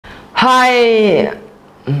Hi.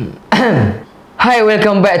 Hi,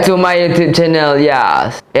 welcome back to my YouTube channel.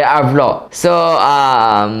 Yes, AR Vlog. So,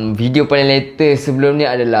 video paling latest sebelum ni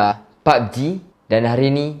adalah PUBG. Dan hari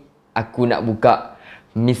ni aku nak buka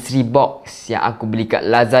mystery box yang aku beli kat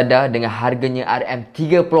Lazada dengan harganya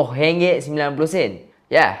RM30.90.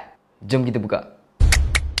 Yeah, jom kita buka.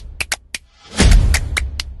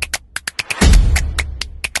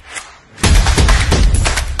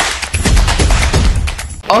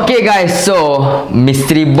 Okay guys, so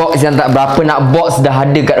mystery box yang tak berapa nak box dah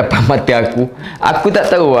ada kat depan mata aku. Aku tak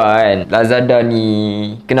tahu kan Lazada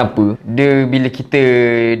ni kenapa dia bila kita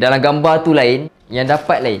dalam gambar tu lain, yang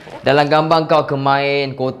dapat lain. Dalam gambar kau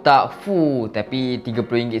kemain kotak tapi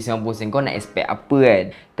RM30.90 kau nak expect apa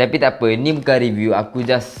kan. Tapi tak apa, ni bukan review. Aku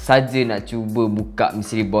just saja nak cuba buka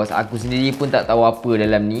mystery box. Aku sendiri pun tak tahu apa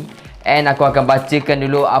dalam ni. And aku akan bacakan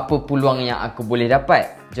dulu apa peluang yang aku boleh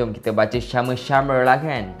dapat. Jom kita baca syama-syama lah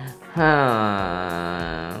kan.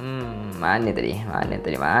 Mana tadi?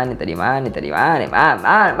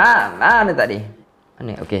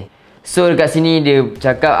 Okay. So dekat sini dia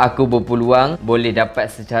cakap aku berpeluang boleh dapat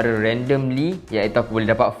secara randomly, iaitu aku boleh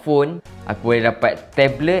dapat phone, aku boleh dapat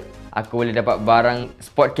tablet, aku boleh dapat barang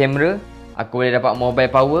sport camera, aku boleh dapat mobile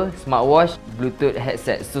power, smartwatch, bluetooth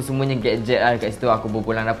headset. So semuanya gadget lah dekat situ aku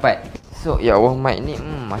berpeluang dapat. So ya Allah, mic ni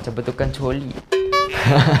macam betulkan coli.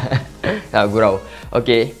 Tak gurau.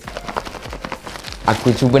 Okay, aku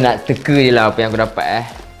cuba nak teka je lah apa yang aku dapat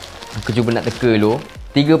Aku cuba nak teka dulu.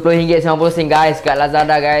 RM30.90 guys kat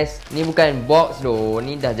Lazada guys. Ni bukan box loh,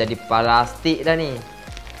 ni dah jadi plastik dah ni.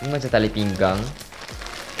 Ni macam tali pinggang,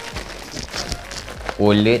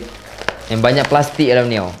 wallet yang banyak plastik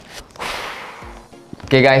dalam ni tau.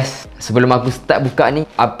 Okay guys, sebelum aku start buka ni,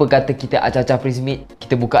 apa kata kita acah-acah prismit,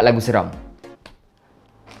 kita buka lagu seram.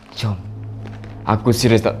 Jom. Aku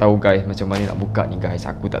serius tak tahu guys macam mana nak buka ni guys.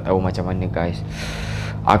 Aku tak tahu macam mana guys.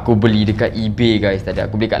 Aku beli dekat eBay guys tadi.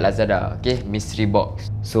 Aku beli kat Lazada. Okay, mystery box.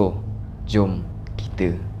 So, jom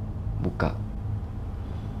kita buka.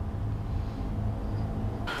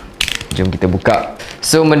 Jom kita buka.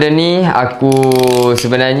 So benda ni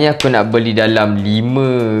sebenarnya aku nak beli dalam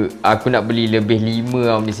 5. Aku nak beli lebih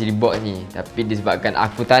 5 mystery box ni. Tapi disebabkan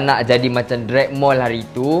aku tak nak jadi macam Drag Mall hari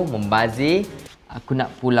tu, membazir. Aku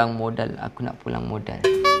nak pulang modal.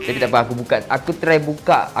 Tapi tak apa, aku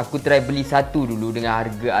try beli satu dulu dengan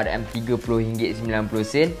harga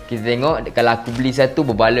RM30.90. Kita tengok kalau aku beli satu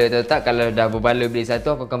berbala atau tak. Kalau dah berbala beli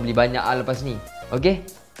satu, aku akan beli banyak lepas ni. Okay,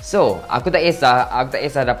 so aku tak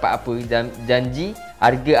kisah dapat apa. Janji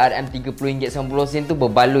harga RM30.90 tu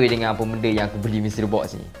berbaloi dengan apa benda yang aku beli mystery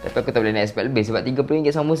box ni. Tapi aku tak boleh nak expect lebih sebab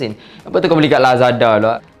RM30.90. Apa tu kau beli kat Lazada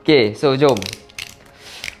lah. Okay, so jom.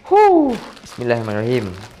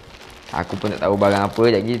 Bismillahirrahmanirrahim. Aku pun tak tahu barang apa.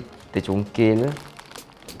 Sekejap lagi tercungkil.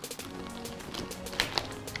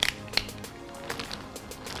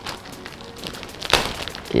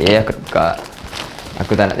 Okay, aku buka.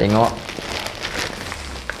 Aku tak nak tengok.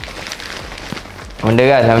 Benda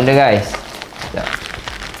guys. Sekejap.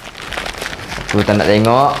 Aku tak nak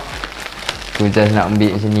tengok. Aku just nak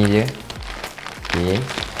ambil macam ni je. Okay.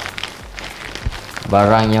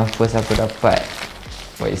 Barang yang first aku dapat.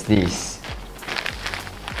 What is this?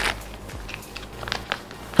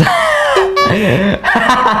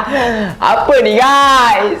 Apa ni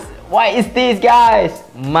guys? What is this guys?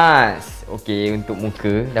 Mask. Okay, untuk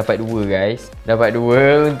muka. Dapat 2 guys. Dapat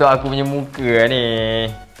 2 untuk aku punya muka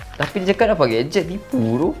ni. Tapi dia cakap dapat gadget,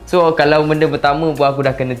 tipu tu. So kalau benda pertama pun aku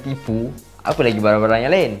dah kena tipu, apa lagi barang-barang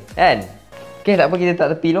yang lain kan? Okay, tak apa, kita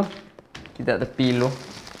tak tepi loh.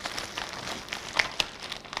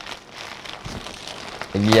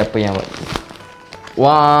 Lagi apa yang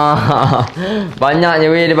wah, banyaknya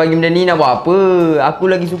weh dia bagi benda ni. Nak buat apa? Aku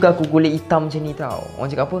lagi suka aku kulit hitam macam ni tau. Orang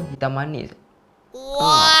cakap apa? Hitam manis.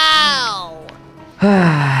 Wow.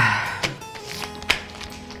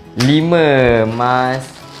 5 mas.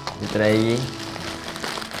 Kita try lagi.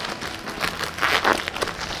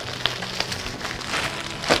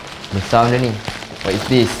 Besar benda ni. What is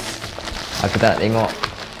this? Aku tak nak tengok.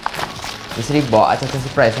 Mystery box macam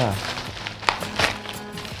surprise lah.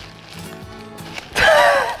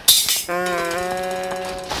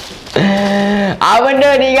 Apa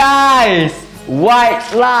benda ni guys? White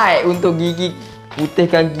slide untuk gigi,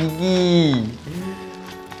 putihkan gigi.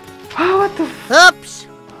 What the oops.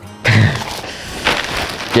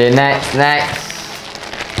 Okay, next.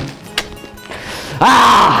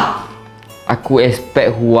 Aku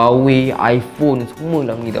expect Huawei, iPhone semua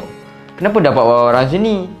dalam ni tau. Kenapa dapat barang macam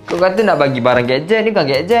ni? Kau kata nak bagi barang gadget, ni bukan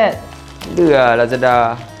gadget. Dia lah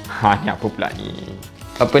Lazada. Ni apa pula ni?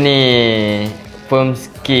 Apa ni? Firm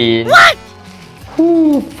skin. What?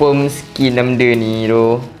 Firm skin lah benda ni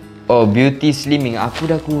tu. Oh, beauty slimming. Aku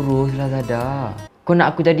dah kurus lah Zada. Kau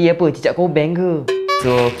nak aku jadi apa? Cicak kobeng ke?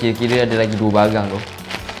 So, kira-kira ada lagi 2 barang tu.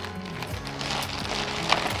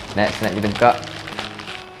 Next, nak kita buka.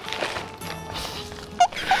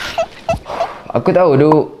 Aku tahu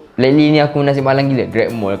tu, lately ni aku nasib malang gila.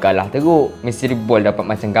 Grab Mall kalah teruk. Mystery Ball dapat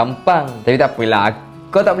macam gampang. Tapi tak apalah.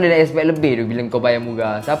 Kau tak boleh nak expect lebih tu bila kau bayar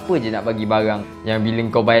murah. Siapa je nak bagi barang yang bila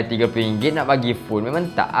kau bayar RM30 nak bagi full?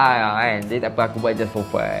 Memang tak kan. Jadi tak apa, aku buat just for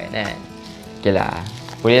fun kan. Okay lah.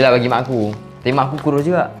 Boleh lah bagi mak aku. Tapi mak aku kurus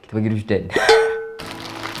juga. Kita bagi Rusdan.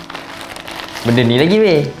 Benda ni lagi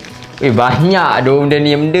weh. Banyak tu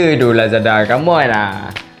benda tu Lazada. Come on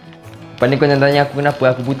lah. Lepas ni kau jangan tanya aku kenapa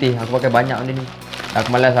aku putih. Aku pakai banyak benda ni.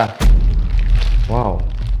 Aku malas lah. Wow.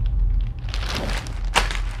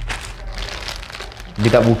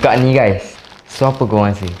 Dia tak buka ni guys. So apa kau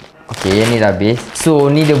rasa? Okay, yang ni dah habis. So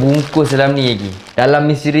ni dia bungkus dalam ni lagi. Dalam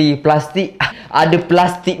misteri plastik. Ada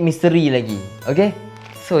plastik misteri lagi. Okay.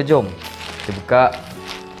 So jom kita buka.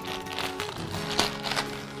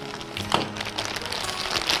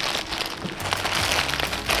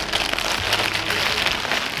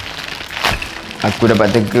 Aku dapat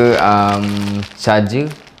teka charger,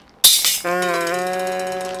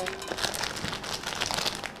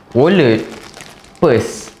 wallet,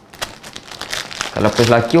 purse. Kalau purse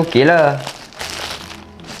lelaki okey lah.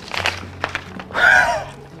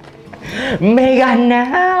 Merah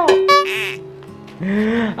now.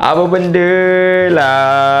 Apa benda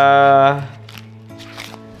lah.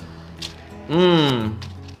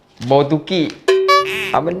 Bau tukik.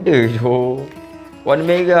 Apa benda tu? Warna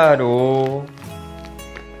merah tu.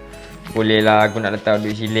 Boleh lah aku nak letak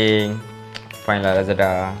duit shilling. Fine lah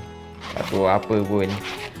Lazada. Tak tahu apa pun.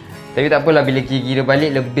 Tapi tak apalah bila kira-kira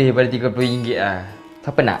balik lebih daripada RM30 lah.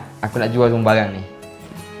 Siapa nak? Aku nak jual semua barang ni.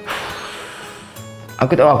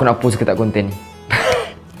 Aku tak tahu aku nak post ke tak konten ni.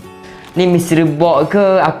 Ni mystery box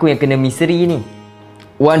ke aku yang kena mystery ni?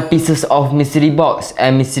 1 pieces of mystery box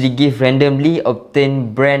and mystery gift randomly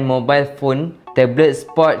obtain brand mobile phone, tablet,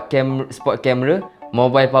 sport camera,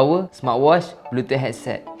 mobile power, smartwatch, bluetooth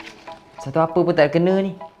headset. Satu apa pun tak kena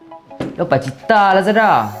ni. Lepas cita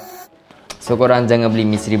Lazada. So korang jangan beli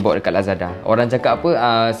mystery box dekat Lazada. Orang cakap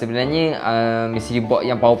apa, sebenarnya mystery box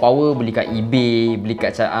yang power-power beli kat eBay, beli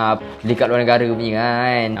kat luar negara punya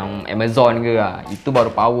kan, Amazon ke lah. Itu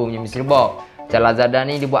baru power punya mystery box. Macam Lazada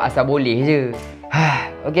ni dia buat asal boleh je.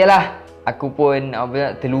 Okey lah. Aku pun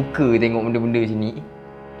terluka tengok benda-benda sini.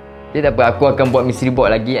 Jadi tak apa, aku akan buat mystery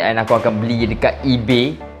box lagi and aku akan beli dekat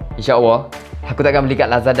eBay, InsyaAllah. Aku takkan beli kat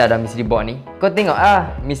Lazada dah mystery box ni. Kau tengok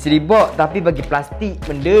mystery box tapi bagi plastik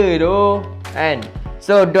benda tu kan.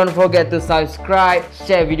 So don't forget to subscribe,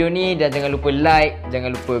 share video ni dan jangan lupa like,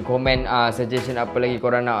 jangan lupa komen suggestion apa lagi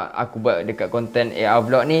korang nak aku buat dekat konten AR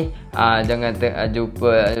vlog ni. Jangan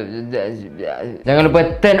lupa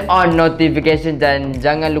turn on notification dan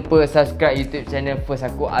jangan lupa subscribe YouTube channel first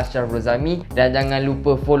aku Ashraf Rozami dan jangan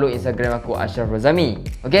lupa follow Instagram aku Ashraf Rozami.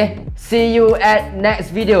 Okay? See you at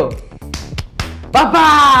next video. Bye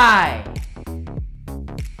bye.